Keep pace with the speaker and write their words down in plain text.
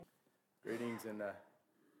Greetings in the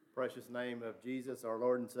precious name of Jesus, our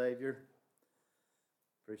Lord and Savior.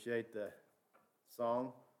 Appreciate the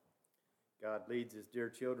song. God leads his dear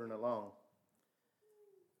children along.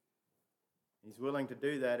 He's willing to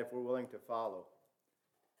do that if we're willing to follow.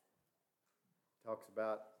 Talks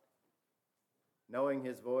about knowing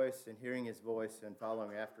his voice and hearing his voice and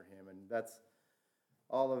following after him. And that's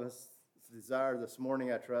all of us' desire this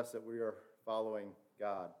morning. I trust that we are following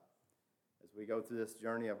God as we go through this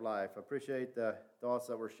journey of life. I appreciate the thoughts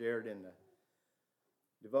that were shared in the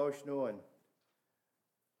devotional and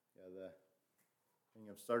the thing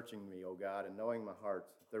of searching me, O God, and knowing my heart.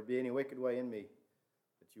 If there be any wicked way in me,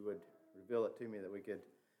 that you would reveal it to me, that we could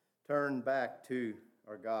turn back to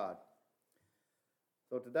our God.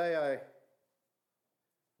 So today I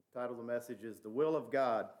titled the message is The Will of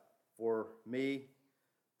God for Me,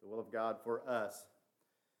 the will of God for us.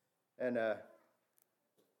 And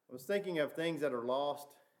I was thinking of things that are lost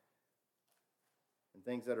and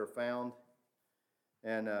things that are found.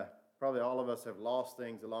 And probably all of us have lost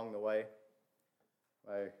things along the way.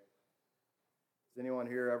 Has anyone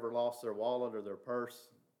here ever lost their wallet or their purse?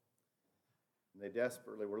 And they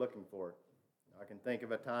desperately were looking for it. I can think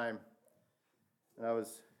of a time when I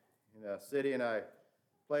was in a city and I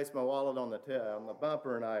placed my wallet on the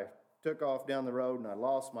bumper and I took off down the road and I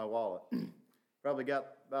lost my wallet. Probably got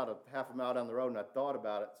about a half a mile down the road and I thought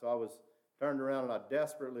about it. So I was turned around and I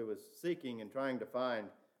desperately was seeking and trying to find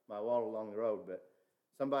my wallet along the road. But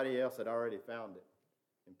somebody else had already found it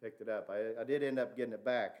and picked it up. I did end up getting it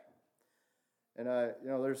back. And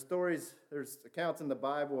there's accounts in the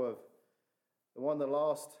Bible of the one that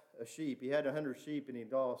lost a sheep. He had 100 sheep and he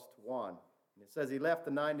lost one. And it says he left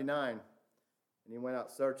the 99 and he went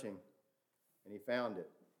out searching and he found it.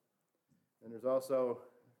 And there's also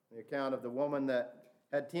the account of the woman that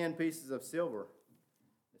had 10 pieces of silver.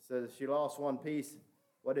 It says she lost one piece.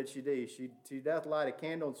 What did she do? She doth light a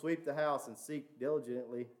candle and sweep the house and seek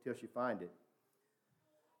diligently till she find it.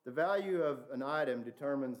 The value of an item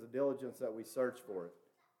determines the diligence that we search for it.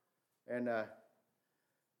 And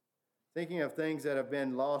thinking of things that have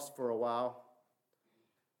been lost for a while,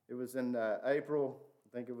 it was in April,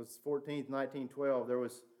 I think it was 14th, 1912, there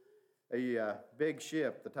was a big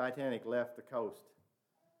ship, the Titanic, left the coast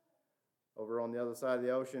over on the other side of the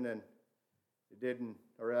ocean, and it didn't,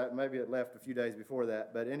 or maybe it left a few days before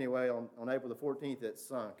that, but anyway, on April the 14th, it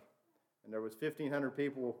sunk, and there was 1,500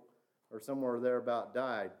 people, or somewhere thereabout,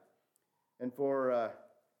 died, and for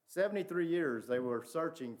 73 years, they were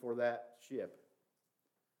searching for that ship.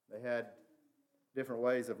 They had different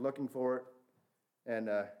ways of looking for it, and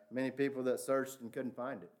many people that searched and couldn't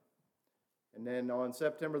find it. And then on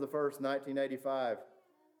September the 1st, 1985,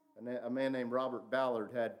 a man named Robert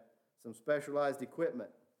Ballard had some specialized equipment,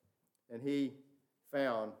 and he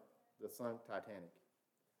found the sunk Titanic.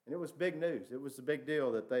 And it was big news. It was a big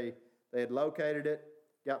deal that they had located it,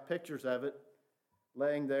 got pictures of it,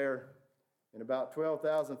 laying there in about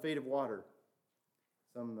 12,000 feet of water,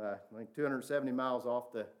 some, I think, 270 miles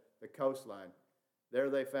off the coastline. There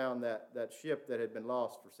they found that ship that had been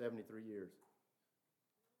lost for 73 years.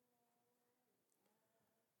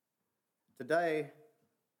 Today,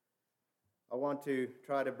 I want to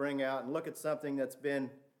try to bring out and look at something that's been,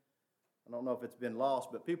 I don't know if it's been lost,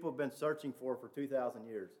 but people have been searching for 2,000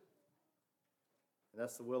 years. And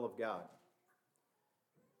that's the will of God.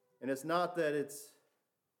 And it's not that it's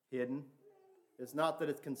hidden. It's not that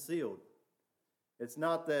it's concealed. It's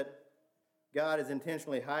not that God is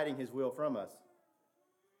intentionally hiding his will from us.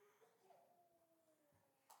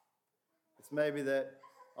 It's maybe that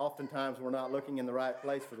oftentimes we're not looking in the right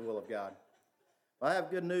place for the will of God. I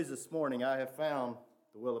have good news this morning. I have found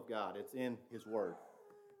the will of God. It's in his word.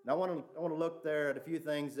 And I want to look there at a few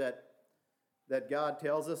things that God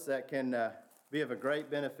tells us that can be of a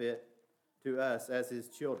great benefit to us as his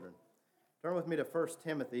children. Turn with me to 1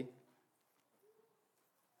 Timothy.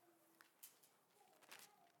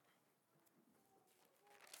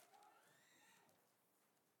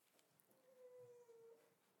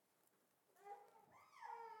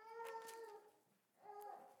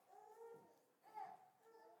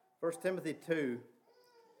 First Timothy 2,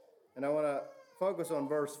 and I want to focus on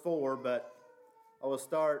verse 4, but I will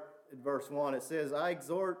start at verse 1. It says,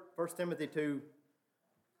 1 Timothy 2,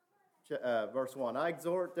 verse 1, I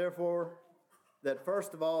exhort, therefore, that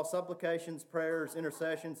first of all supplications, prayers,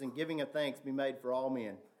 intercessions, and giving of thanks be made for all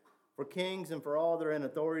men, for kings and for all that are in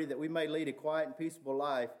authority, that we may lead a quiet and peaceable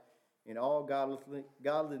life in all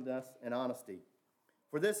godliness and honesty.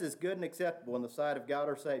 For this is good and acceptable in the sight of God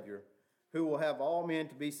our Savior, who will have all men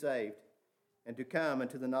to be saved and to come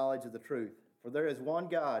into the knowledge of the truth. For there is one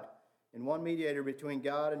God and one mediator between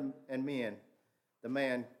God and men, the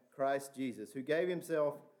man Christ Jesus, who gave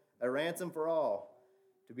himself a ransom for all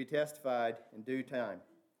to be testified in due time.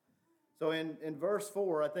 So in verse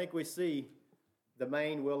 4, I think we see the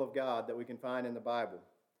main will of God that we can find in the Bible.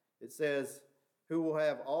 It says, who will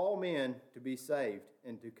have all men to be saved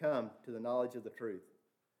and to come to the knowledge of the truth.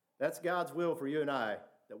 That's God's will for you and I,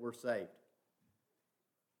 that we're saved.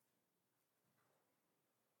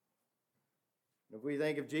 If we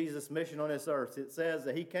think of Jesus' mission on this earth, it says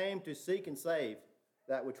that he came to seek and save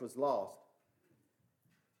that which was lost.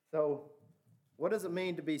 So, what does it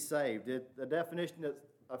mean to be saved? The definition that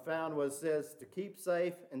I found says to keep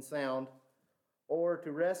safe and sound, or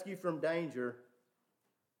to rescue from danger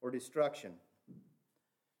or destruction.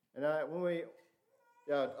 And I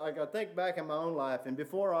think back in my own life, and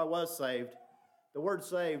before I was saved, the word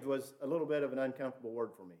saved was a little bit of an uncomfortable word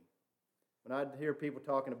for me. When I'd hear people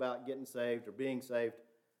talking about getting saved or being saved,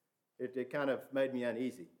 it kind of made me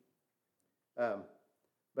uneasy.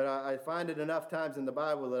 But I find it enough times in the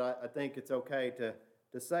Bible that I think it's okay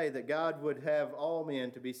to say that God would have all men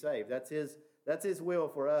to be saved. That's his will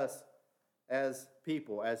for us as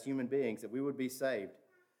people, as human beings, that we would be saved.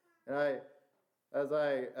 And as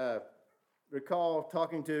I recall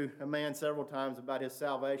talking to a man several times about his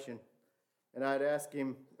salvation, and I'd ask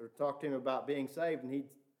him or talk to him about being saved, and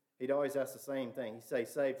he'd always ask the same thing. He'd say,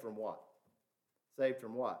 saved from what? Saved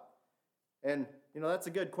from what? And, that's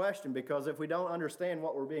a good question, because if we don't understand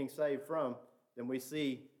what we're being saved from, then we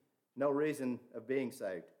see no reason of being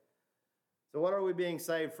saved. So what are we being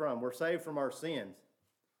saved from? We're saved from our sins.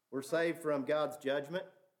 We're saved from God's judgment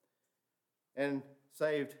and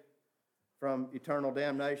saved from eternal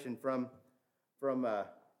damnation, from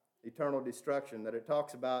eternal destruction that it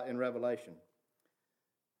talks about in Revelation.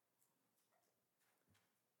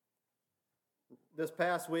 This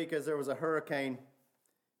past week, as there was a hurricane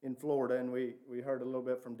in Florida, and we heard a little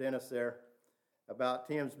bit from Dennis there about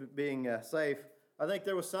Tim's being safe, I think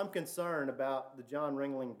there was some concern about the John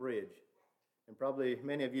Ringling Bridge. And probably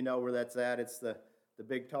many of you know where that's at. It's the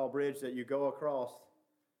big tall bridge that you go across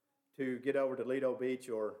to get over to Lido Beach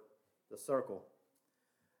or the Circle.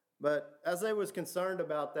 But as I was concerned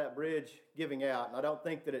about that bridge giving out, and I don't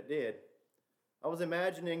think that it did, I was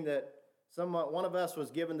imagining that one of us was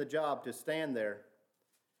given the job to stand there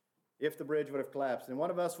if the bridge would have collapsed. And one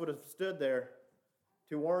of us would have stood there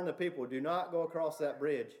to warn the people, do not go across that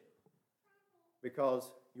bridge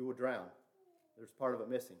because you will drown. There's part of it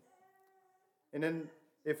missing. And then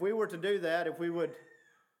if we were to do that, if we would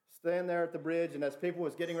stand there at the bridge, and as people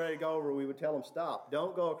was getting ready to go over, we would tell them, stop,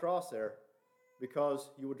 don't go across there because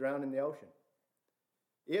you will drown in the ocean.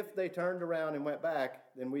 If they turned around and went back,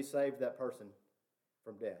 then we saved that person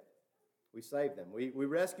from death. We saved them. We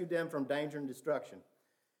rescued them from danger and destruction.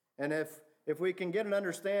 And if we can get an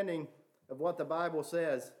understanding of what the Bible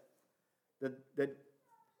says,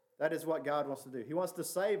 that is what God wants to do. He wants to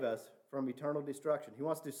save us from eternal destruction. He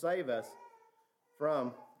wants to save us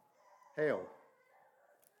from hell.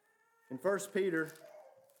 And 1 Peter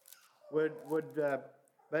would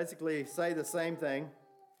basically say the same thing.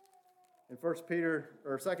 In 2 Peter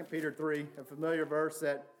 3, a familiar verse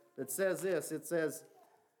that says this, it says,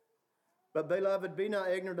 but beloved, be not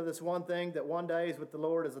ignorant of this one thing, that one day is with the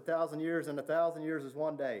Lord as 1,000 years, and 1,000 years is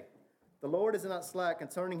one day. The Lord is not slack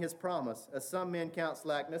concerning his promise, as some men count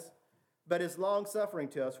slackness, but is long-suffering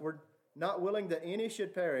to us. We're not willing that any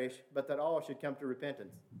should perish, but that all should come to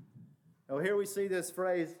repentance. Now here we see this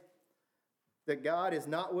phrase, that God is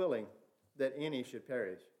not willing that any should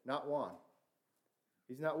perish, not one.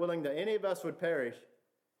 He's not willing that any of us would perish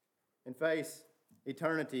and face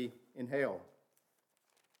eternity in hell.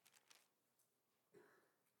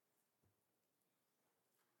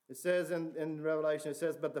 It says in Revelation, it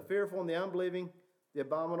says, but the fearful and the unbelieving, the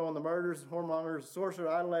abominable and the murderers, whoremongers, sorcerers,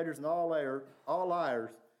 idolaters, and all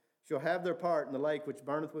liars shall have their part in the lake which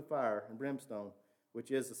burneth with fire and brimstone,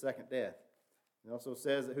 which is the second death. It also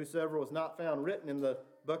says that whosoever was not found written in the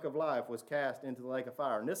book of life was cast into the lake of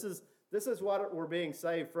fire. And this is what we're being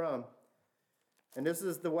saved from. And this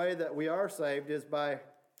is the way that we are saved, is by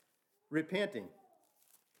repenting.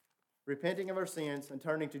 Repenting of our sins and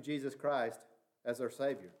turning to Jesus Christ as our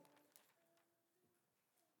Savior.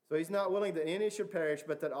 So he's not willing that any should perish,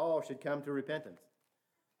 but that all should come to repentance.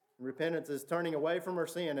 And repentance is turning away from our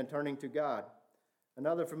sin and turning to God.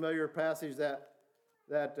 Another familiar passage that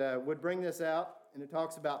would bring this out, and it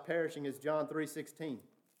talks about perishing, is John 3:16.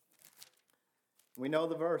 We know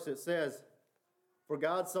the verse. It says, for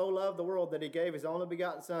God so loved the world that he gave his only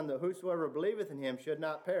begotten Son, that whosoever believeth in him should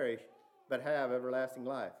not perish, but have everlasting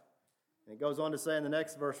life. And it goes on to say in the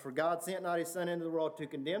next verse, for God sent not his Son into the world to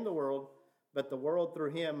condemn the world, but the world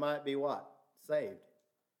through him might be what? Saved.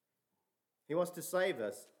 He wants to save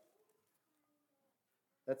us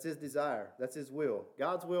That's his desire. That's his will.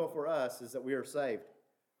 God's will for us is that we are saved.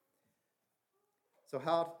 So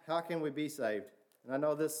how can we be saved? And I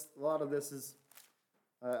know a lot of this is,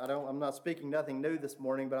 I'm not speaking nothing new this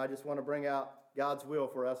morning, but I just want to bring out God's will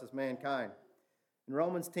for us as mankind. In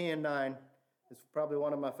Romans 10:9, it's probably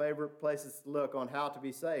one of my favorite places to look on how to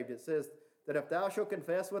be saved. It says that if thou shalt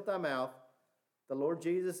confess with thy mouth the Lord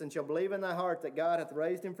Jesus, and shalt believe in thy heart that God hath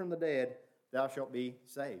raised him from the dead, thou shalt be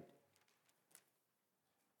saved.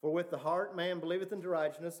 For with the heart man believeth unto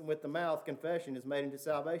righteousness, and with the mouth confession is made unto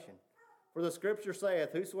salvation. For the Scripture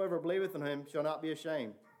saith, whosoever believeth in him shall not be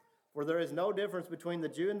ashamed. For there is no difference between the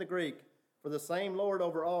Jew and the Greek, for the same Lord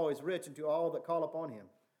over all is rich unto all that call upon him.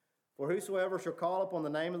 For whosoever shall call upon the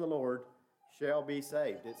name of the Lord shall be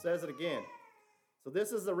saved. It says it again. So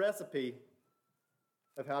this is the recipe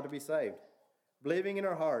of how to be saved. Believing in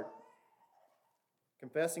our heart,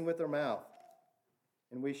 confessing with our mouth,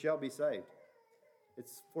 and we shall be saved.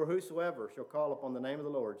 It's for whosoever shall call upon the name of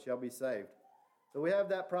the Lord shall be saved. So we have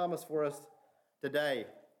that promise for us today.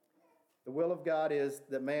 The will of God is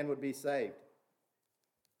that man would be saved.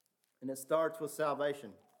 And it starts with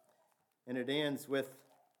salvation, and it ends with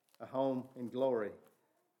a home in glory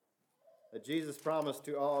that Jesus promised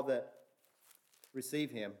to all that receive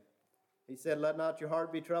him. He said, let not your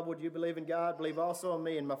heart be troubled. You believe in God, believe also in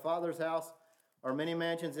me. In my Father's house are many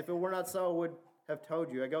mansions. If it were not so, I would have told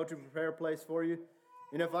you. I go to prepare a place for you.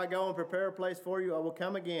 And if I go and prepare a place for you, I will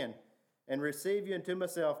come again and receive you unto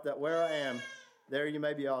myself, that where I am, there you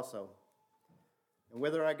may be also. And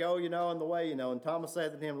whither I go, you know, and the way you know. And Thomas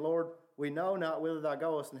said to him, Lord, we know not whither thou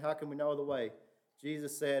goest, and how can we know the way?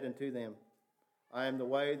 Jesus said unto them, I am the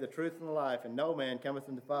way, the truth, and the life, and no man cometh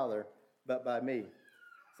unto the Father but by me.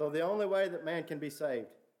 So the only way that man can be saved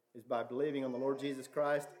is by believing on the Lord Jesus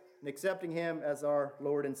Christ and accepting him as our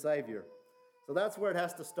Lord and Savior. So that's where it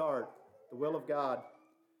has to start. The will of God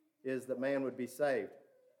is that man would be saved.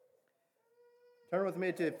 Turn with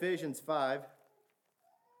me to Ephesians 5.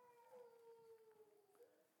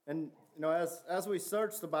 And you know, as we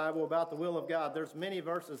search the Bible about the will of God, there's many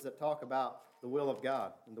verses that talk about the will of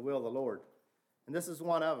God and the will of the Lord. And this is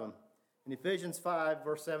one of them. In Ephesians 5,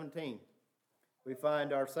 verse 17, we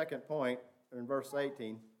find our second point in verse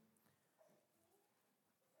 18.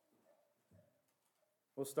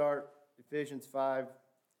 We'll start Ephesians 5,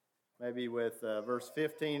 maybe with verse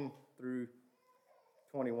 15 through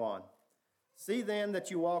 21. See then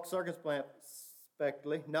that you walk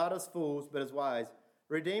circumspectly, not as fools, but as wise,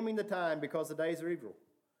 redeeming the time, because the days are evil.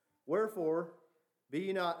 Wherefore, be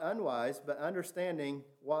ye not unwise, but understanding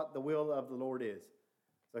what the will of the Lord is.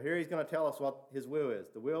 So here he's going to tell us what his will is.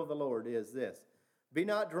 The will of the Lord is this. Be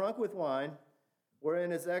not drunk with wine,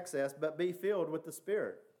 wherein is excess, but be filled with the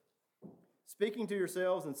Spirit, speaking to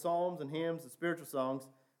yourselves in psalms and hymns and spiritual songs,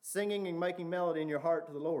 singing and making melody in your heart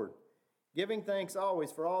to the Lord, giving thanks always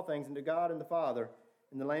for all things unto God and the Father,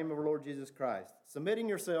 in the name of our Lord Jesus Christ, submitting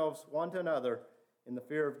yourselves one to another in the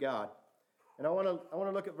fear of God. And I want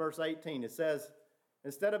to look at verse 18. It says,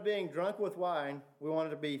 instead of being drunk with wine, we want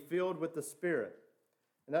to be filled with the Spirit.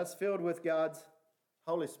 And that's filled with God's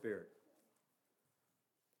Holy Spirit.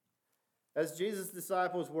 As Jesus'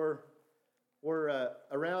 disciples were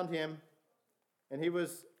around him, and he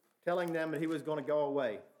was telling them that he was going to go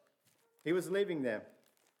away. He was leaving them.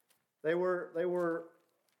 They were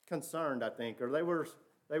concerned, I think, or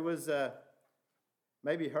they was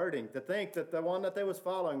maybe hurting to think that the one that they was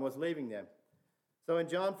following was leaving them. So in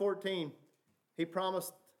John 14, he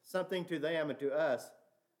promised something to them and to us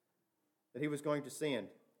that he was going to send.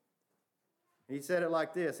 He said it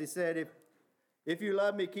like this. He said, if you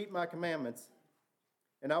love me, keep my commandments,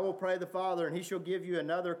 and I will pray the Father, and he shall give you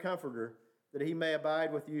another comforter, that he may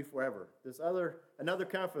abide with you forever. Another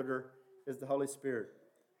comforter is the Holy Spirit,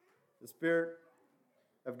 the Spirit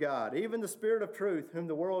of God, even the Spirit of truth, whom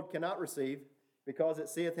the world cannot receive, because it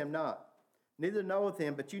seeth him not. Neither knoweth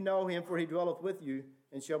him, but you know him, for he dwelleth with you,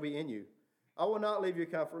 and shall be in you. I will not leave you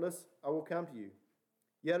comfortless, I will come to you.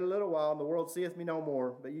 Yet a little while, and the world seeth me no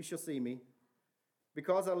more, but you shall see me.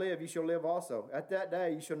 Because I live, you shall live also. At that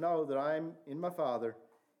day you shall know that I am in my Father,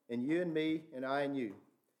 and you in me, and I in you.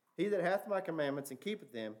 He that hath my commandments and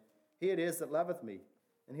keepeth them, he it is that loveth me.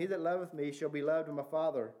 And he that loveth me shall be loved of my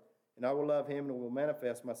Father, and I will love him, and will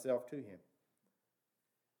manifest myself to him.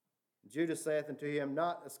 Judas saith unto him,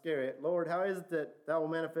 not Iscariot, Lord, how is it that thou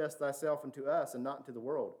wilt manifest thyself unto us, and not unto the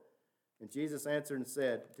world? And Jesus answered and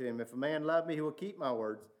said to him, if a man love me, he will keep my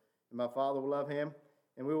words, and my Father will love him,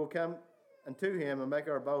 and we will come unto him, and make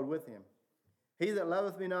our abode with him. He that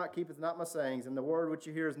loveth me not keepeth not my sayings, and the word which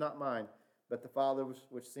you hear is not mine, but the Father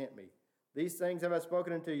which sent me. These things have I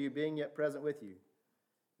spoken unto you, being yet present with you.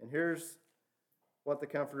 And here's what the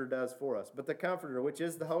Comforter does for us. But the Comforter, which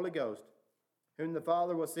is the Holy Ghost, whom the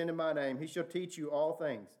Father will send in my name, he shall teach you all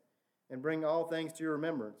things, and bring all things to your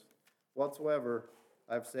remembrance, whatsoever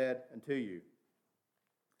I've said unto you.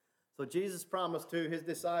 So Jesus promised to his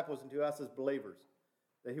disciples and to us as believers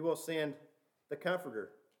that he will send the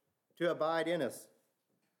Comforter to abide in us,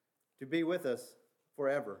 to be with us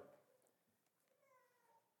forever.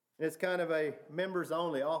 And it's kind of a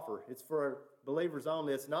members-only offer. It's for believers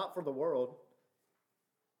only. It's not for the world.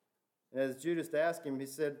 And as Judas asked him, he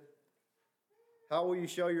said, how will you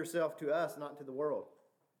show yourself to us, not to the world?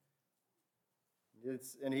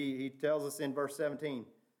 And he tells us in verse 17,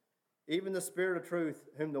 even the Spirit of truth,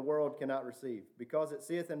 whom the world cannot receive, because it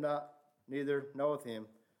seeth him not, neither knoweth him,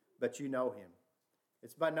 but you know him.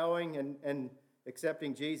 It's by knowing and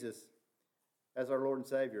accepting Jesus as our Lord and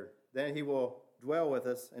Savior. Then he will dwell with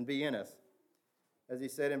us and be in us. As he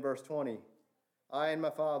said in verse 20, I and my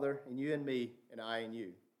Father, and you and me, and I and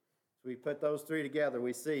you. So we put those three together,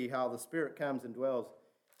 we see how the Spirit comes and dwells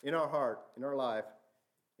in our heart, in our life,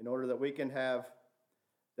 in order that we can have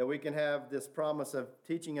this promise of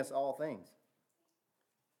teaching us all things.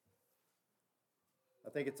 I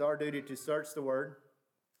think it's our duty to search the Word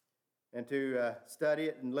and to study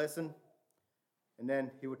it and listen, and then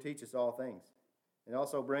he will teach us all things, and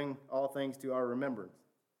also bring all things to our remembrance.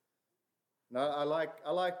 Now, I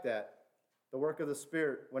like that, the work of the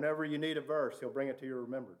Spirit. Whenever you need a verse, he'll bring it to your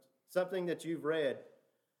remembrance. Something that you've read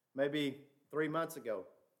maybe 3 months ago,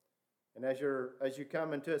 and as you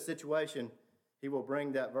come into a situation, he will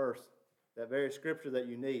bring that verse, that very scripture that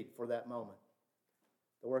you need for that moment.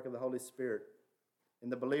 The work of the Holy Spirit in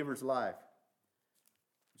the believer's life.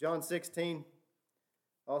 John 16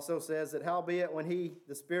 also says that howbeit when he,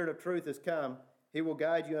 the Spirit of truth, is come, he will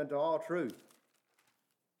guide you unto all truth.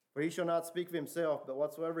 For he shall not speak of himself, but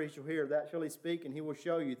whatsoever he shall hear, that shall he speak, and he will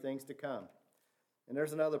show you things to come. And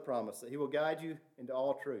there's another promise, that he will guide you into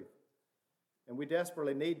all truth. And we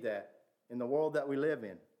desperately need that in the world that we live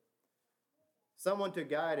in. Someone to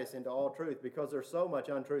guide us into all truth, because there's so much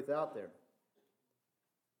untruth out there.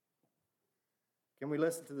 Can we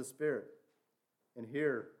listen to the Spirit and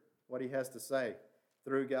hear what he has to say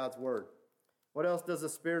through God's Word? What else does the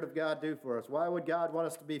Spirit of God do for us? Why would God want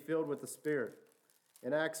us to be filled with the Spirit?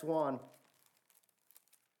 In Acts 1,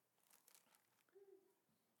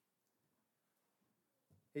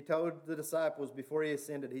 he told the disciples before he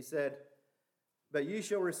ascended, he said, but you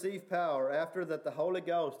shall receive power after that the Holy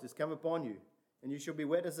Ghost is come upon you, and you shall be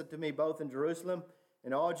witnesses to me both in Jerusalem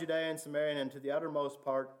and all Judea and Samaria and to the uttermost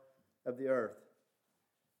part of the earth.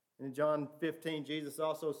 And in John 15, Jesus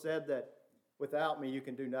also said that without me you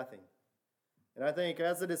can do nothing. And I think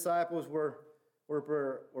as the disciples were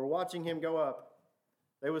watching him go up,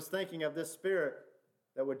 they was thinking of this Spirit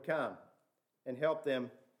that would come and help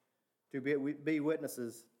them to be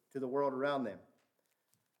witnesses to the world around them.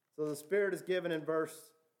 So the Spirit is given in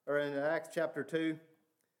Acts chapter 2.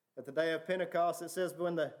 At the day of Pentecost, it says,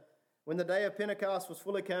 when the day of Pentecost was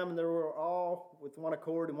fully come, and they were all with one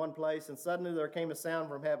accord in one place, and suddenly there came a sound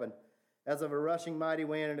from heaven, as of a rushing mighty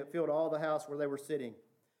wind, and it filled all the house where they were sitting.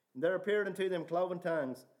 And there appeared unto them cloven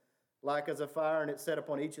tongues, like as of fire, and it sat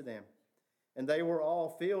upon each of them. And they were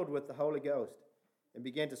all filled with the Holy Ghost, and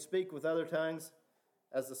began to speak with other tongues,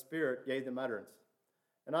 as the Spirit gave them utterance.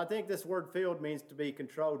 And I think this word filled means to be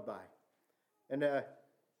controlled by. And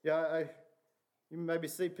you maybe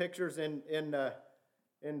see pictures in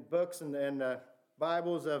books and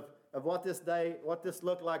Bibles of what this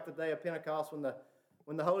looked like the day of Pentecost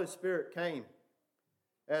when the Holy Spirit came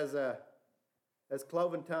as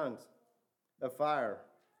cloven tongues of fire,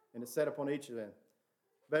 and it set upon each of them.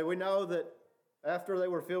 But we know that after they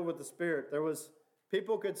were filled with the Spirit,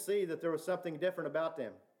 people could see that there was something different about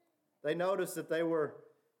them. They noticed that they were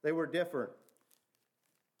different.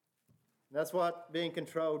 And that's what being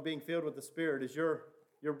filled with the Spirit is.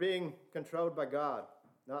 You're being controlled by God,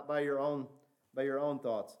 not by your own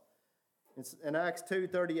thoughts. In Acts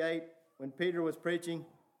 2:38, when Peter was preaching,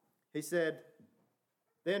 he said,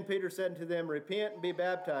 then Peter said unto them, repent and be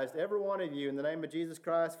baptized, every one of you, in the name of Jesus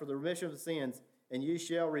Christ, for the remission of sins, and ye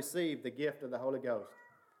shall receive the gift of the Holy Ghost.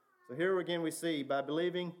 So here again we see, by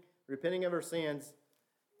believing, repenting of our sins,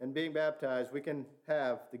 and being baptized, we can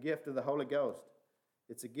have the gift of the Holy Ghost.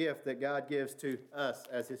 It's a gift that God gives to us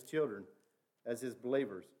as his children, as his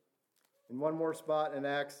believers. In one more spot in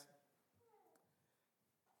Acts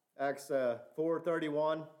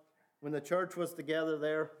 4:31, when the church was together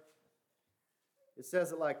there, it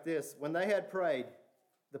says it like this: when they had prayed,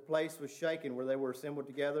 the place was shaken where they were assembled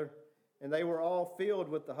together, and they were all filled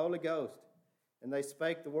with the Holy Ghost, and they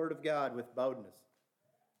spake the word of God with boldness.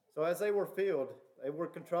 So as they were filled, they were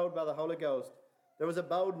controlled by the Holy Ghost, There was a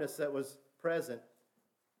boldness that was present,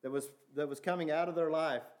 that was coming out of their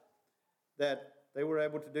life, that they were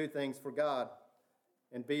able to do things for God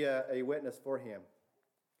and be a witness for Him.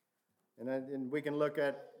 And we can look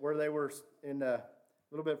at where they were in a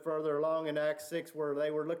little bit further along in Acts 6, where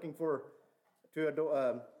they were looking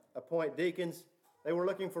to appoint deacons. They were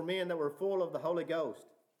looking for men that were full of the Holy Ghost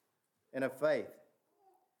and of faith.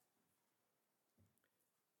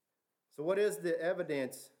 So what is the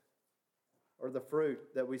evidence or the fruit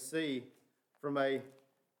that we see from a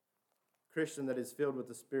Christian that is filled with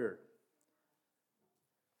the Spirit?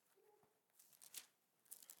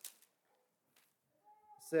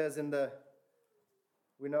 It says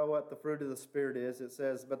we know what the fruit of the Spirit is. It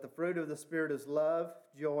says, but the fruit of the Spirit is love,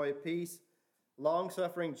 joy, peace,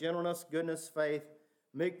 long-suffering, gentleness, goodness, faith,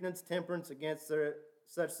 meekness, temperance. Against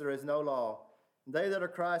such there is no law. And they that are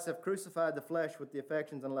Christ have crucified the flesh with the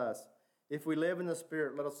affections and lusts. If we live in the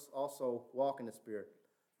Spirit, let us also walk in the Spirit.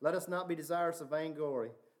 Let us not be desirous of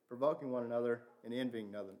vainglory, provoking one another and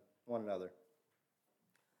envying one another.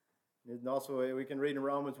 And also we can read in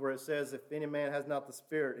Romans where it says, if any man has not the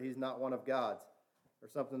Spirit, he's not one of God's, or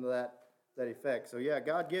something to that effect. So yeah,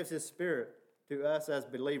 God gives His Spirit to us as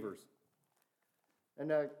believers. And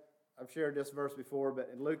I've shared this verse before, but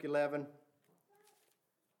in Luke 11,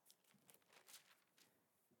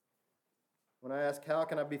 when I ask, how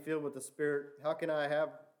can I be filled with the Spirit? How can I have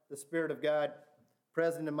the Spirit of God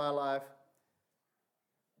present in my life?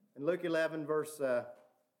 In Luke 11, verse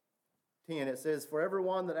 10, it says, for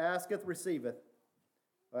everyone that asketh receiveth.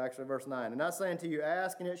 Well, actually, verse 9. And I say unto you,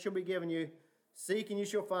 ask, and it shall be given you. Seek, and you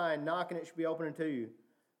shall find. Knock, and it shall be opened unto you.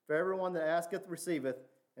 For everyone that asketh receiveth,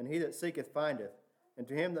 and he that seeketh findeth. And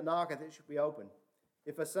to him that knocketh it shall be opened.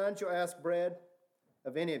 If a son shall ask bread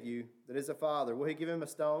of any of you that is a father, will he give him a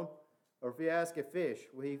stone? Or if he ask a fish,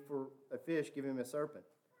 will he for a fish give him a serpent?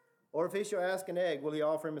 Or if he shall ask an egg, will he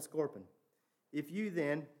offer him a scorpion? If you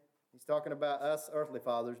then, he's talking about us earthly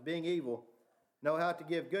fathers, being evil, know how to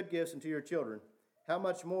give good gifts unto your children, how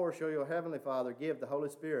much more shall your heavenly Father give the Holy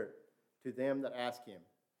Spirit to them that ask Him?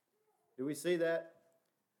 Do we see that?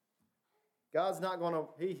 God's not going to,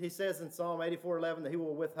 he says in Psalm 84:11 that He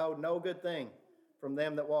will withhold no good thing from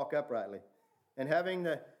them that walk uprightly. And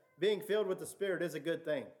being filled with the Spirit is a good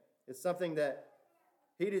thing. It's something that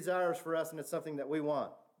He desires for us, and it's something that we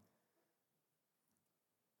want.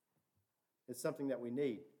 It's something that we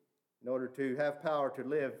need in order to have power to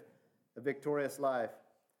live a victorious life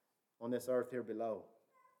on this earth here below.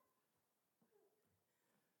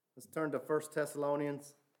 Let's turn to 1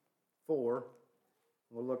 Thessalonians 4.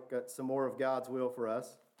 We'll look at some more of God's will for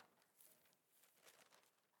us.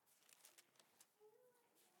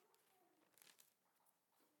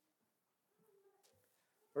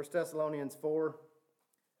 1 Thessalonians 4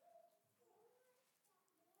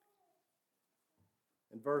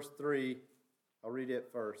 and verse 3, I'll read it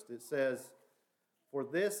first. It says, for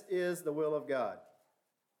this is the will of God.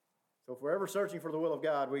 So if we're ever searching for the will of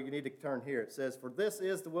God, we need to turn here. It says, for this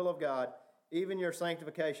is the will of God, even your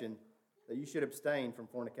sanctification, that you should abstain from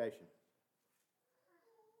fornication.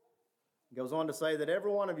 It goes on to say that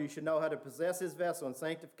every one of you should know how to possess his vessel in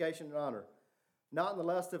sanctification and honor, not in the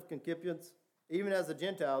lust of concupiscence, even as the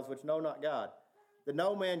Gentiles which know not God, that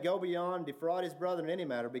no man go beyond, defraud his brother in any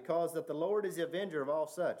matter, because that the Lord is the avenger of all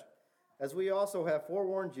such, as we also have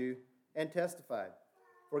forewarned you and testified.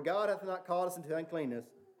 For God hath not called us into uncleanness,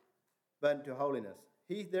 but into holiness.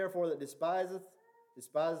 He therefore that despiseth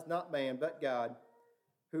not man, but God,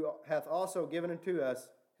 who hath also given unto us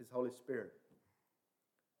his Holy Spirit.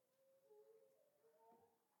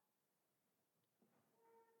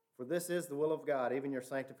 For this is the will of God, even your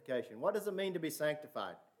sanctification. What does it mean to be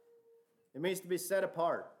sanctified? It means to be set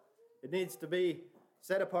apart. It needs to be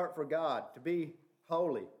set apart for God, to be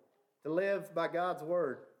holy, to live by God's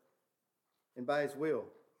word and by his will.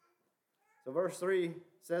 So verse 3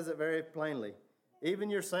 says it very plainly.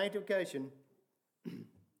 Even your sanctification,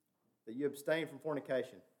 that you abstain from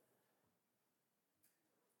fornication.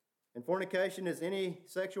 And fornication is any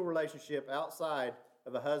sexual relationship outside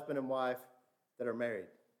of a husband and wife that are married.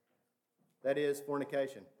 That is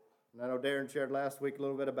fornication. And I know Darren shared last week a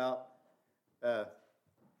little bit about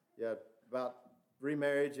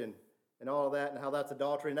remarriage and all of that and how that's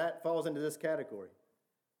adultery, and that falls into this category.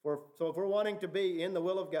 So if we're wanting to be in the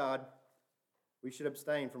will of God, we should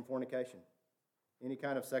abstain from fornication, any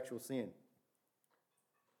kind of sexual sin.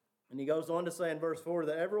 And he goes on to say in verse 4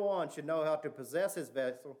 that everyone should know how to possess his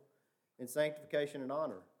vessel in sanctification and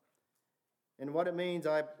honor. And what it means,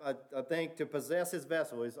 I think, to possess his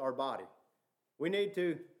vessel is our body. We need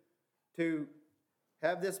to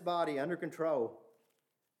have this body under control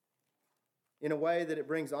in a way that it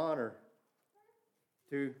brings honor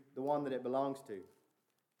to the one that it belongs to.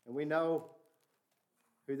 And we know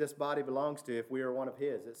who this body belongs to if we are one of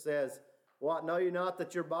his. It says, "What, know you not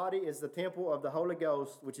that your body is the temple of the Holy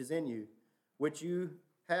Ghost which is in you, which you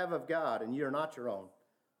have of God, and you are not your own?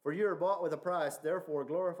 For you are bought with a price, therefore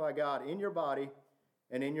glorify God in your body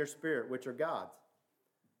and in your spirit, which are God's."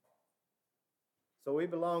 So we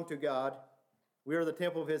belong to God. We are the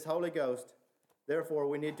temple of his Holy Ghost. Therefore,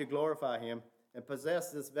 we need to glorify him and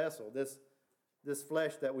possess this vessel, this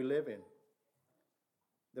flesh that we live in.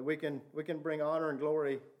 That we can bring honor and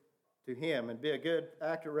glory to him and be a good,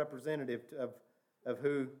 accurate representative of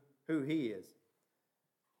who he is.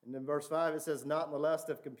 And in verse 5 it says, "Not in the lust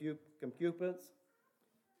of concupiscence,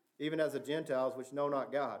 even as the Gentiles which know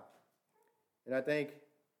not God." And I think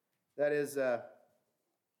that is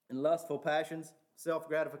in lustful passions,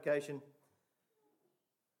 self-gratification.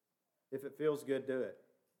 If it feels good, do it.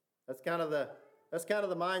 That's kind of the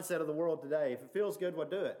mindset of the world today. If it feels good, well,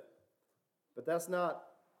 do it. But that's not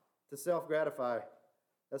to self-gratify.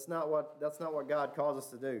 That's not what God calls us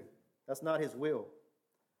to do. That's not his will.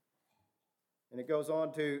 And it goes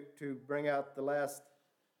on to bring out the last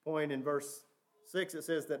point in verse 6. It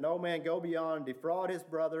says that no man go beyond and defraud his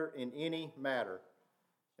brother in any matter.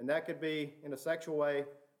 And that could be in a sexual way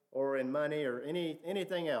or in money or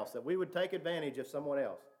anything else, that we would take advantage of someone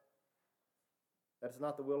else. That's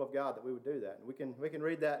not the will of God that we would do that. And we can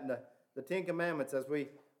read that in the Ten Commandments as we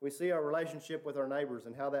see our relationship with our neighbors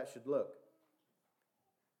and how that should look.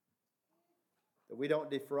 That we don't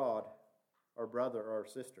defraud our brother or our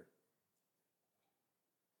sister.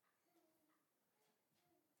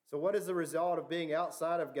 So what is the result of being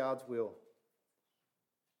outside of God's will?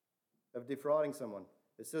 Of defrauding someone?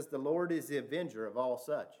 It says the Lord is the avenger of all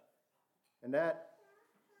such. And that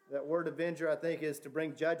word avenger, I think, is to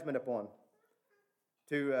bring judgment upon.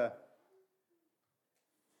 We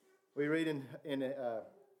read in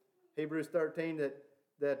Hebrews 13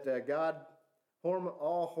 that God,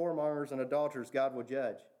 all whoremongers and adulterers, God will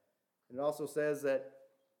judge. And it also says that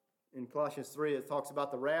in Colossians 3, it talks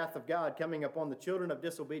about the wrath of God coming upon the children of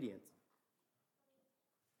disobedience.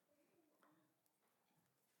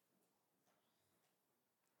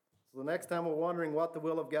 So the next time we're wondering what the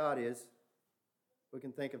will of God is, we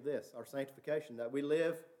can think of this, our sanctification, that we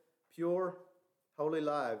live pure, holy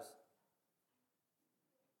lives.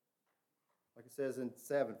 Like it says in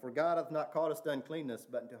 7, "For God hath not called us to uncleanness,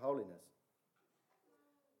 but unto holiness.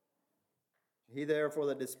 He therefore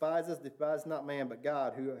that despiseth not man, but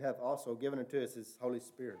God, who hath also given unto us his Holy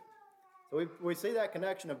Spirit." So we see that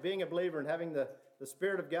connection of being a believer and having the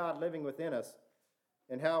Spirit of God living within us,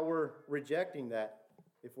 and how we're rejecting that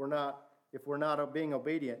if we're not being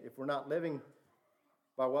obedient, if we're not living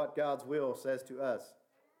by what God's will says to us.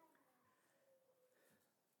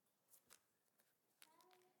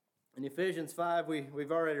 In Ephesians 5,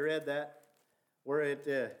 we've already read that, where it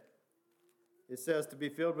says to be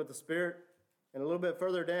filled with the Spirit. And a little bit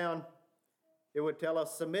further down, it would tell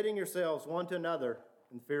us, submitting yourselves one to another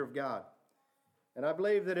in the fear of God. And I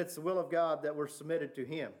believe that it's the will of God that we're submitted to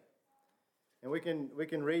him. And we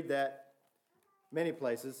can read that many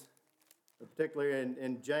places, particularly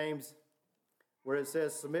in James, where it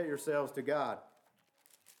says, submit yourselves to God.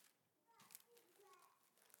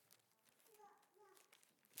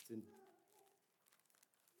 It's in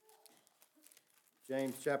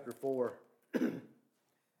James chapter 4.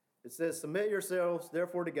 It says, submit yourselves,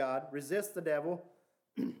 therefore, to God. Resist the devil.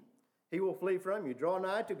 He will flee from you. Draw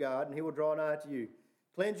nigh to God, and he will draw nigh to you.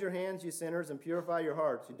 Cleanse your hands, you sinners, and purify your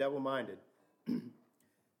hearts, you double-minded.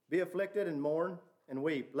 Be afflicted and mourn and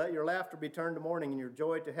weep. Let your laughter be turned to mourning and your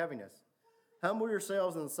joy to heaviness. Humble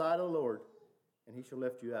yourselves in the sight of the Lord, and he shall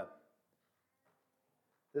lift you up.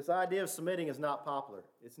 This idea of submitting is not popular.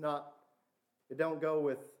 It don't go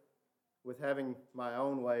with having my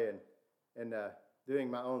own way and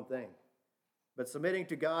doing my own thing. But submitting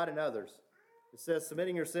to God and others. It says,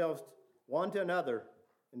 submitting yourselves one to another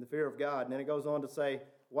in the fear of God. And then it goes on to say,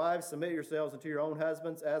 wives, submit yourselves unto your own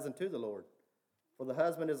husbands as unto the Lord. For the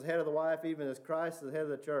husband is the head of the wife, even as Christ is the head of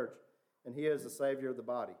the church, and he is the Savior of the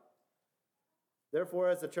body. Therefore,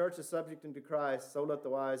 as the church is subject unto Christ, so let the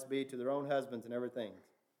wives be to their own husbands in everything.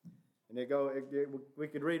 And we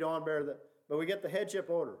could read on, but we get the headship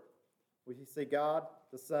order. We see God,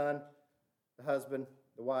 the Son, the husband,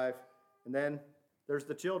 the wife, and then there's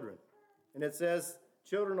the children. And it says,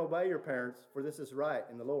 children, obey your parents, for this is right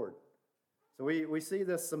in the Lord. So we see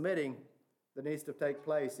this submitting that needs to take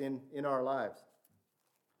place in our lives.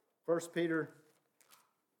 1 Peter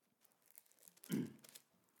 2,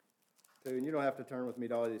 and you don't have to turn with me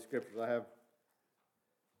to all of these scriptures.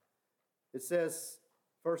 It says,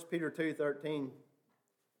 1 Peter 2:13,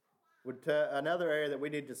 Another area that we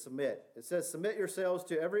need to submit. It says, submit yourselves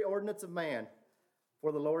to every ordinance of man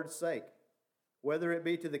for the Lord's sake, whether it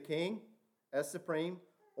be to the king as supreme,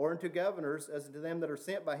 or unto governors as unto them that are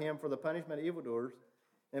sent by him for the punishment of evildoers,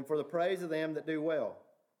 and for the praise of them that do well.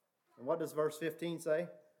 And what does verse 15 say?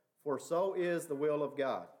 For so is the will of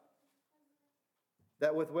God,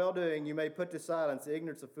 that with well-doing you may put to silence the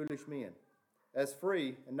ignorance of foolish men, as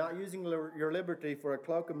free, and not using your liberty for a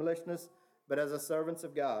cloak of maliciousness, but as a servants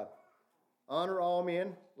of God. Honor all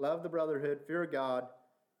men, love the brotherhood, fear God,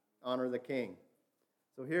 honor the king.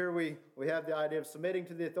 So here we have the idea of submitting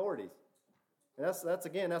to the authorities. And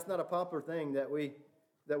that's not a popular thing that we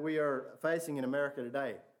are facing in America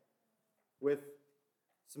today, with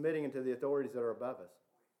submitting to the authorities that are above us.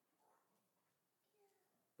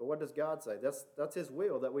 But what does God say? That's his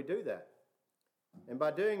will that we do that. And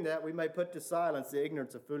by doing that, we may put to silence the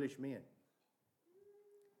ignorance of foolish men.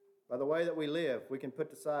 By the way that we live, we can put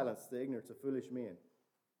to silence the ignorance of foolish men.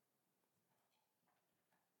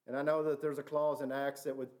 And I know that there's a clause in Acts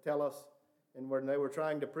that would tell us, and when they were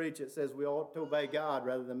trying to preach, it says we ought to obey God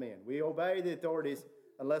rather than men. We obey the authorities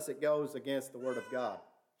unless it goes against the word of God.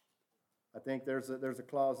 I think there's a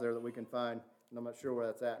clause there that we can find, and I'm not sure where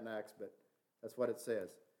that's at in Acts, but that's what it says.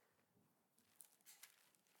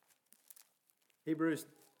 Hebrews,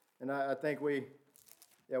 and I think we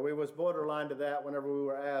was borderline to that whenever we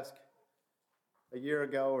were asked a year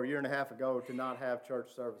ago or a year and a half ago to not have church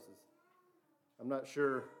services. I'm not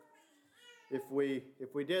sure if we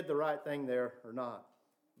did the right thing there or not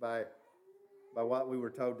by what we were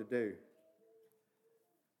told to do.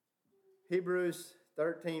 Hebrews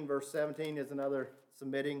 13 verse 17 is another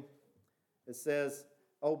submitting. It says,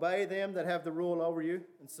 obey them that have the rule over you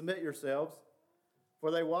and submit yourselves, for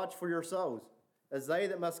they watch for your souls, as they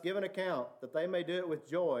that must give an account, that they may do it with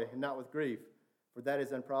joy and not with grief, for that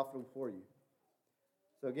is unprofitable for you.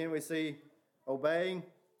 So again, we see obeying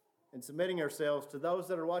and submitting ourselves to those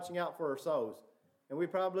that are watching out for our souls. And we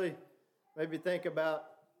probably maybe think about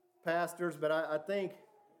pastors, but I think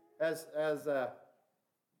as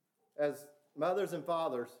mothers and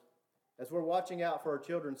fathers, as we're watching out for our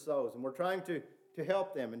children's souls, and we're trying to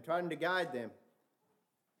help them and trying to guide them,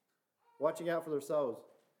 watching out for their souls,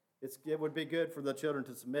 it would be good for the children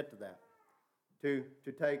to submit to that, to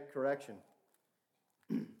take correction.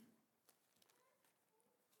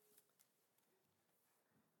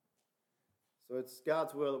 So it's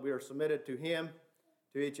God's will that we are submitted to him,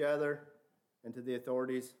 to each other, and to the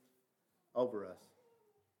authorities over us.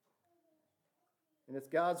 And it's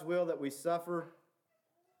God's will that we suffer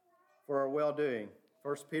for our well-doing.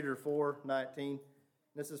 1 Peter 4:19.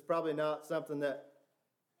 This is probably not something that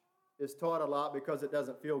is taught a lot because it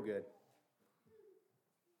doesn't feel good.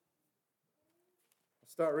 I'll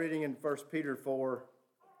start reading in 1 Peter 4,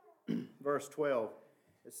 verse 12.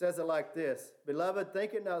 It says it like this: Beloved,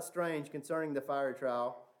 think it not strange concerning the fiery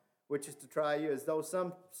trial, which is to try you, as though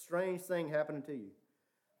some strange thing happened to you.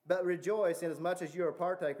 But rejoice inasmuch as you are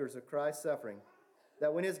partakers of Christ's suffering,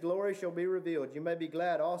 that when his glory shall be revealed, you may be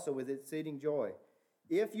glad also with exceeding joy.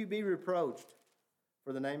 If you be reproached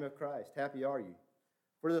for the name of Christ, happy are you.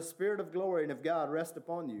 For the Spirit of glory and of God rest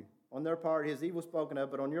upon you. On their part he is evil spoken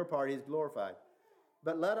of, but on your part he is glorified.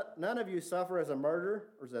 But let none of you suffer as a murderer,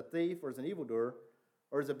 or as a thief, or as an evildoer,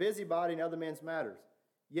 or as a busybody in other men's matters.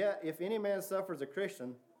 Yet if any man suffer as a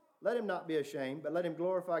Christian, let him not be ashamed, but let him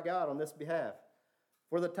glorify God on this behalf.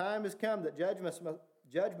 For the time is come that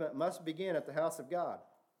judgment must begin at the house of God.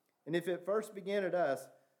 And if it first begin at us,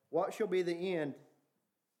 what shall the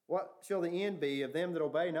end be of them that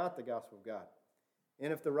obey not the gospel of God?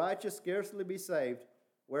 And if the righteous scarcely be saved,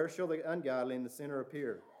 where shall the ungodly and the sinner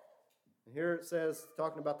appear? And here it says,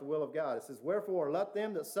 talking about the will of God, it says, Wherefore let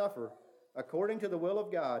them that suffer according to the will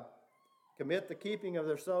of God commit the keeping of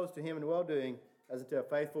their souls to him in well-doing as unto a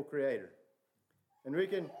faithful Creator. And we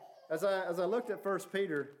can, as I looked at 1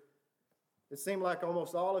 Peter, it seemed like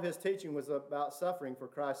almost all of his teaching was about suffering for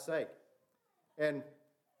Christ's sake and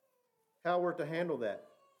how we're to handle that.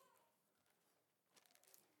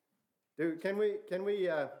 Well,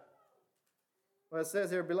 it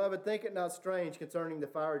says here, Beloved, think it not strange concerning the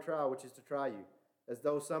fiery trial which is to try you, as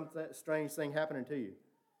though some strange thing happening to you.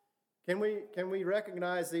 Can we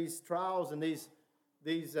recognize these trials and these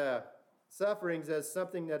sufferings as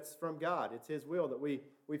something that's from God? It's his will that we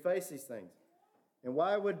face these things. And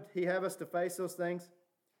why would he have us to face those things?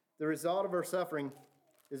 The result of our suffering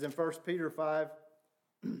is in 1 Peter 5,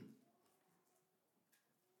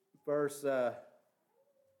 verse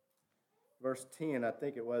 10, I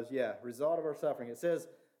think it was. Yeah, result of our suffering. It says,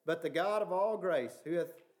 But the God of all grace, who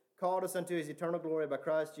hath called us unto his eternal glory by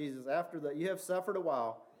Christ Jesus, after that you have suffered a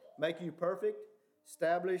while, make you perfect,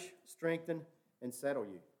 establish, strengthen, and settle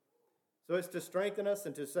you. So it's to strengthen us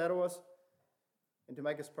and to settle us and to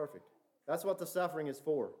make us perfect. That's what the suffering is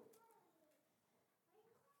for.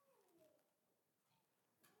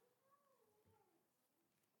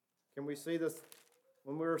 Can we see this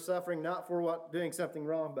when we're suffering not for doing something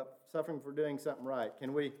wrong, but suffering for doing something right?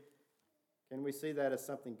 Can we see that as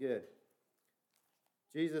something good?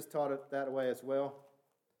 Jesus taught it that way as well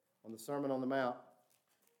on the Sermon on the Mount.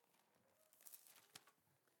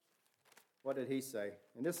 What did he say?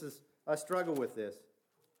 And I struggle with this.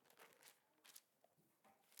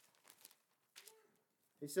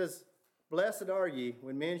 He says, "Blessed are ye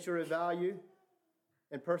when men shall revile you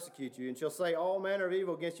and persecute you, and shall say all manner of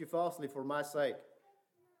evil against you falsely for my sake."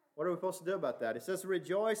 What are we supposed to do about that? It says,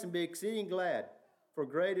 "Rejoice and be exceeding glad, for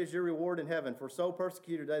great is your reward in heaven, for so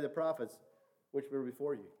persecuted they the prophets which were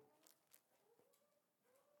before you."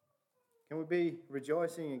 Can we be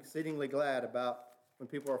rejoicing and exceedingly glad about when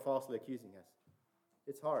people are falsely accusing us?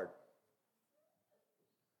 It's hard.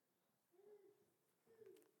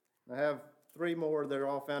 I have 3 more that are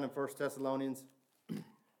all found in 1 Thessalonians.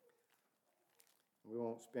 We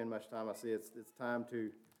won't spend much time. I see it's time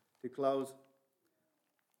to close.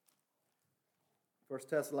 1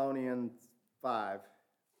 Thessalonians 5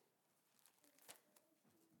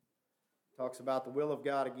 talks about the will of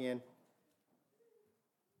God again.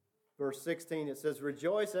 Verse 16, it says,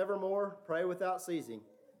 "Rejoice evermore, pray without ceasing.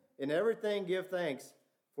 In everything give thanks,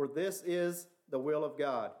 for this is the will of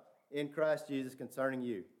God in Christ Jesus concerning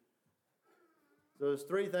you." So there's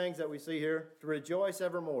 3 things that we see here. To rejoice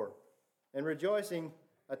evermore. And rejoicing,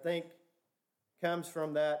 I think, comes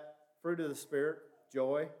from that fruit of the Spirit,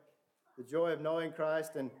 joy. The joy of knowing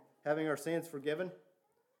Christ and having our sins forgiven.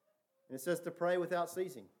 And it says to pray without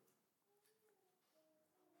ceasing.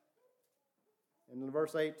 And in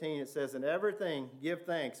verse 18 it says, "In everything give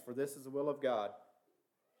thanks, for this is the will of God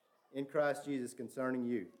in Christ Jesus concerning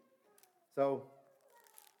you." So,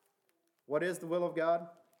 what is the will of God?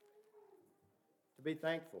 To be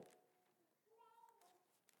thankful.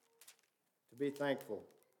 To be thankful.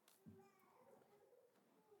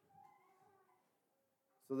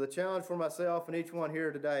 So the challenge for myself and each one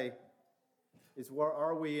here today is, where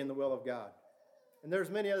are we in the will of God? And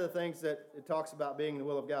there's many other things that it talks about being the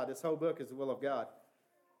will of God. This whole book is the will of God.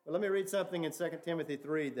 But let me read something in 2 Timothy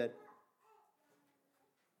 3 that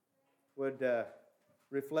would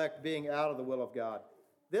reflect being out of the will of God.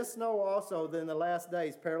 "This know also that in the last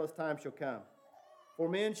days perilous times shall come. For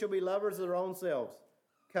men shall be lovers of their own selves,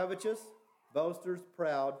 covetous, boasters,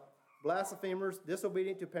 proud, blasphemers,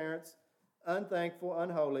 disobedient to parents, unthankful,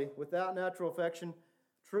 unholy, without natural affection,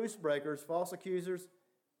 truce breakers, false accusers,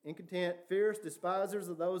 incontent, fierce, despisers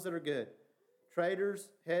of those that are good, traitors,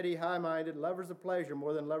 heady, high-minded, lovers of pleasure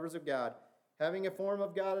more than lovers of God, having a form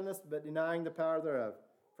of godliness but denying the power thereof.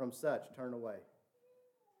 From such turn away."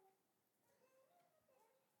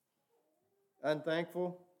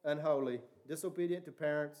 Unthankful, unholy, disobedient to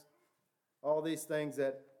parents, all these things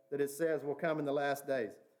that it says will come in the last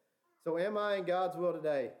days. So am I in God's will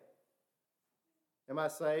today? Am I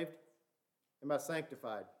saved? Am I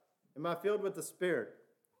sanctified? Am I filled with the Spirit?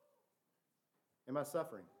 Am I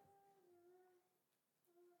suffering?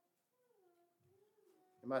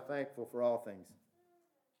 Am I thankful for all things?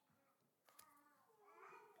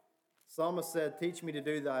 Psalmist said, "Teach me to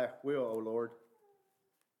do thy will, O Lord."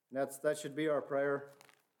 And that should be our prayer.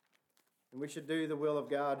 And we should do the will of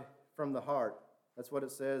God from the heart. That's what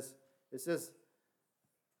it says. It says,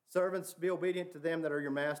 "Servants, be obedient to them that are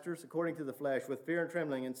your masters, according to the flesh, with fear and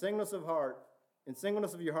trembling, in singleness of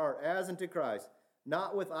your heart, as unto Christ,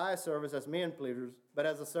 not with eye service as men pleasers, but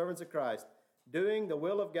as the servants of Christ, doing the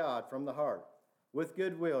will of God from the heart, with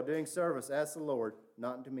good will, doing service as the Lord,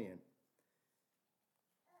 not unto men."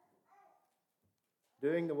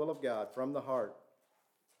 Doing the will of God from the heart,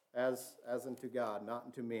 as unto God, not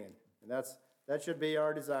unto men. And that should be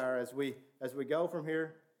our desire as we go from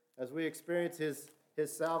here, as we experience His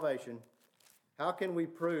salvation. How can we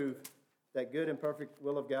prove that good and perfect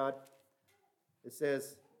will of God? It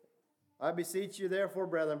says, "I beseech you therefore,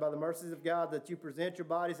 brethren, by the mercies of God, that you present your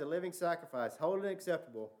bodies a living sacrifice, holy and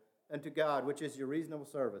acceptable unto God, which is your reasonable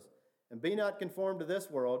service. And be not conformed to this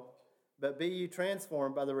world, but be ye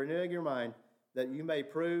transformed by the renewing of your mind, that you may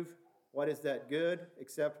prove what is that good,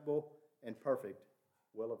 acceptable, and perfect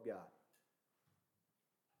will of God."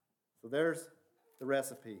 So there's the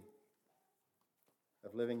recipe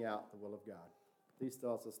of living out the will of God. These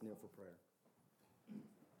thoughts, let's kneel for prayer.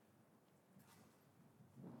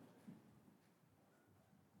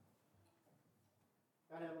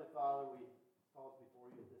 God, Heavenly Father, we pause before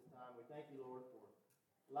you at this time. We thank you, Lord, for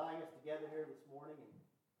allowing us together here this morning. And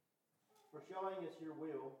for showing us your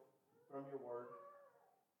will from your word.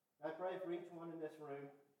 I pray for each one in this room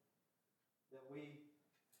that we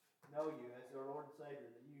know you as our Lord and Savior,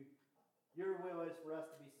 that your will is for us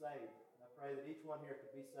to be saved. And I pray that each one here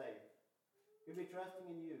could be saved, could be trusting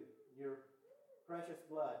in you, in your precious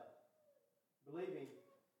blood, believing that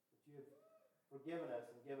you have forgiven us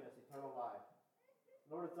and given us eternal life.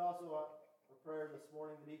 Lord, it's also a prayer this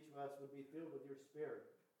morning that each of us would be filled with your Spirit,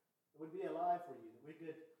 that would be alive for you, that we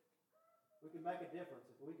could make a difference,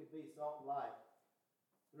 if we could be salt and light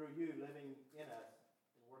through you living in us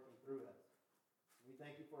and working through us. And we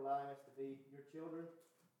thank you for allowing us to be your children.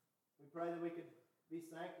 We pray that we could be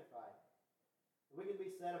sanctified, that we could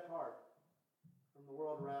be set apart from the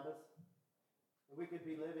world around us, that we could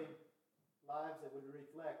be living lives that would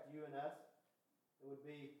reflect you and us, that would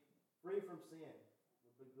be free from sin,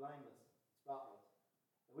 would be blameless, spotless,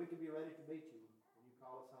 that we could be ready to meet you when you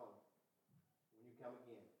call us home, when you come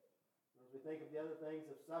again. And as we think of the other things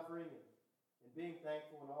of suffering and being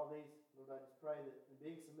thankful and all these, Lord, I just pray that in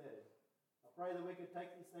being submitted, I pray that we could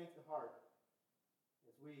take these things to heart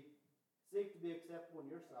as we seek to be acceptable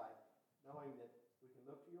in your sight, knowing that we can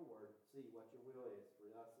look to your word and see what your will is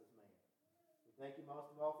for us as man. We thank you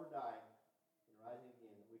most of all for dying and rising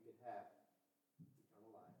again, that we could have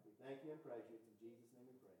eternal life. We thank you and praise you. It's in Jesus' name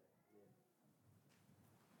we pray.